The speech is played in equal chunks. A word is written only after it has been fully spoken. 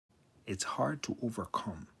it's hard to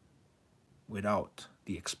overcome without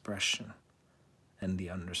the expression and the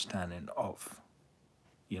understanding of,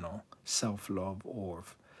 self-love or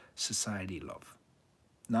society love.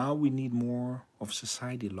 Now we need more of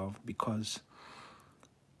society love because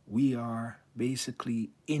we are basically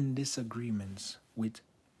in disagreements with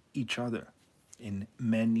each other in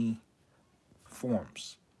many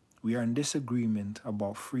forms. We are in disagreement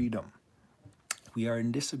about freedom. We are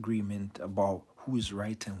in disagreement about who is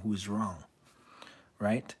right and who is wrong,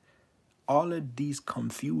 right? All of these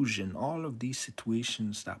confusion, all of these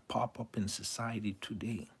situations that pop up in society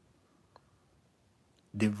today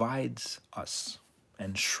divides us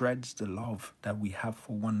and shreds the love that we have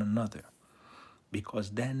for one another,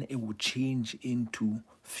 because then it would change into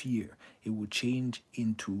fear. It would change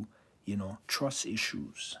into, trust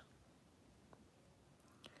issues.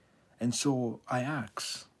 And so I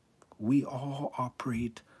ask, we all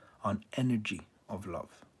operate on energy of love,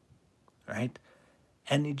 right?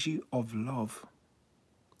 Energy of love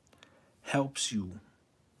helps you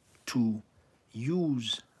to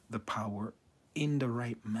use the power in the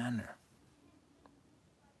right manner.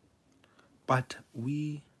 But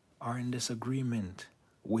we are in disagreement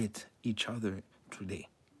with each other today.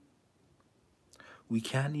 We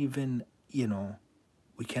can't even,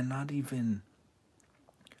 we cannot even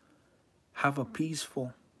have a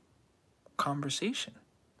peaceful conversation.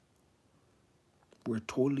 We're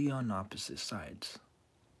totally on opposite sides.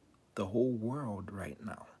 The whole world right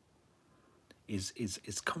now is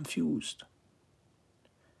confused.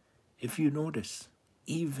 If you notice,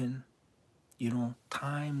 even,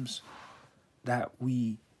 times that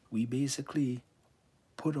we basically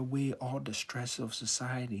put away all the stress of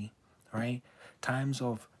society, right? Times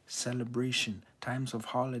of celebration, times of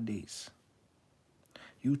holidays.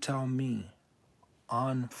 You tell me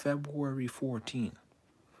on February 14th,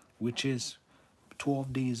 which is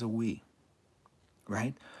 12 days away,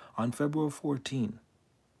 right? On February 14th,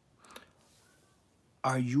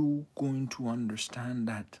 are you going to understand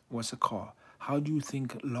that, what's it called? How do you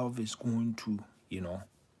think love is going to,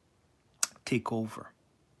 take over?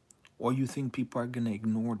 Or you think people are going to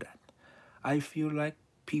ignore that? I feel like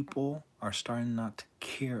people are starting not to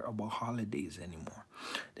care about holidays anymore.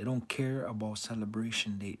 They don't care about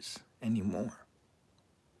celebration days anymore.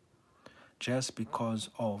 Just because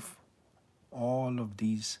of all of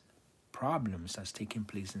these problems that's taking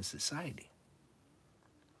place in society.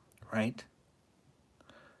 Right?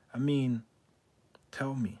 I mean,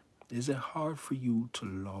 tell me, is it hard for you to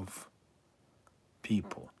love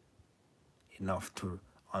people enough to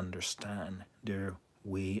understand their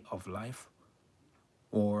way of life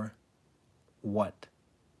or what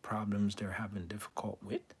problems they're having difficult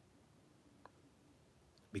with?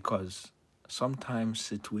 Because sometimes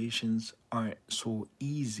situations aren't so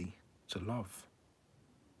easy to love.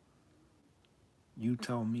 You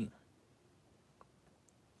tell me.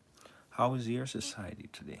 How is your society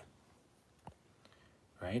today?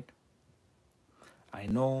 Right? I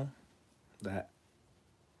know that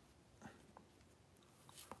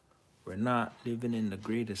we're not living in the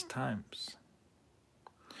greatest times.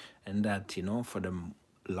 And that, for the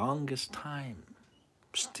longest time,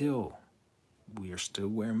 we are still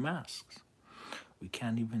wearing masks. We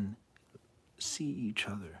can't even see each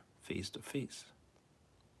other face to face.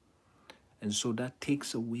 And so that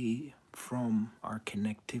takes away from our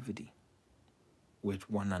connectivity with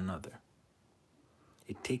one another.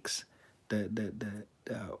 It takes the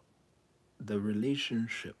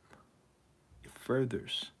relationship, it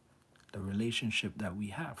furthers the relationship that we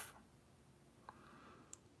have.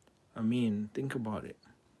 I mean, think about it.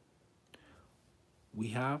 We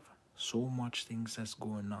have so much things that's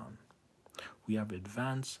going on. We have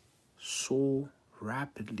advanced so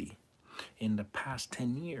rapidly in the past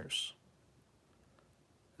 10 years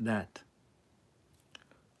that,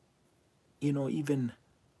 even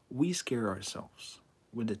we scare ourselves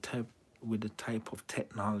with the type of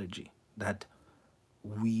technology that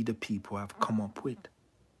we, the people, have come up with.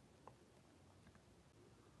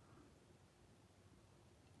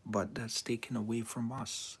 But that's taken away from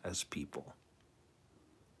us as people.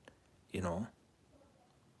 A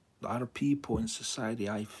lot of people in society,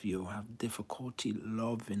 I feel, have difficulty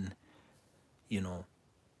loving,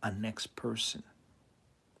 a next person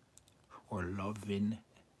or loving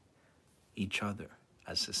each other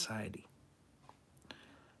as society.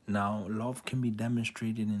 Now, love can be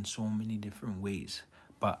demonstrated in so many different ways,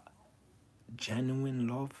 but genuine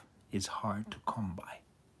love is hard to come by.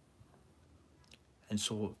 And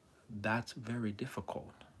so that's very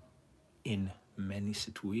difficult in many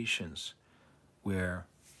situations where,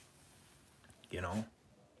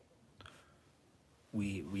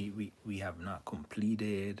 we have not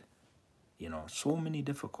completed You know, so many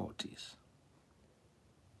difficulties.